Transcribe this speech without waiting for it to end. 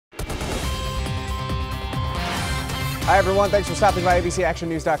Hi everyone, thanks for stopping by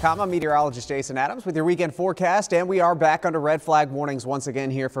ABCActionNews.com. I'm meteorologist Jason Adams with your weekend forecast, and we are back under red flag warnings once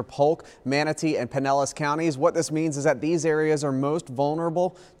again here for Polk, Manatee, and Pinellas counties. What this means is that these areas are most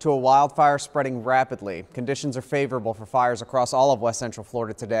vulnerable to a wildfire spreading rapidly. Conditions are favorable for fires across all of west central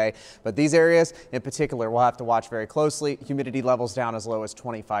Florida today, but these areas in particular will have to watch very closely. Humidity levels down as low as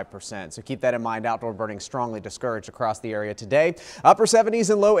 25%, so keep that in mind. Outdoor burning strongly discouraged across the area today. Upper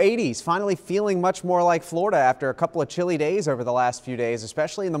 70s and low 80s, finally feeling much more like Florida after a couple of chilly days over the last few days,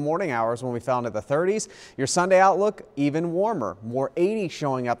 especially in the morning hours when we fell into the 30s. Your Sunday outlook even warmer, more 80s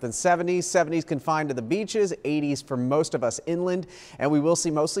showing up than 70s. 70s confined to the beaches, 80s for most of us inland, and we will see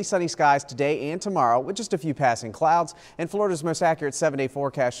mostly sunny skies today and tomorrow with just a few passing clouds. And Florida's most accurate 7-day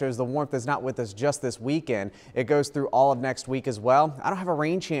forecast shows the warmth is not with us just this weekend. It goes through all of next week as well. I don't have a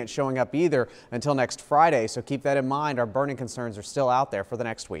rain chance showing up either until next Friday, so keep that in mind. Our burning concerns are still out there for the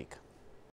next week.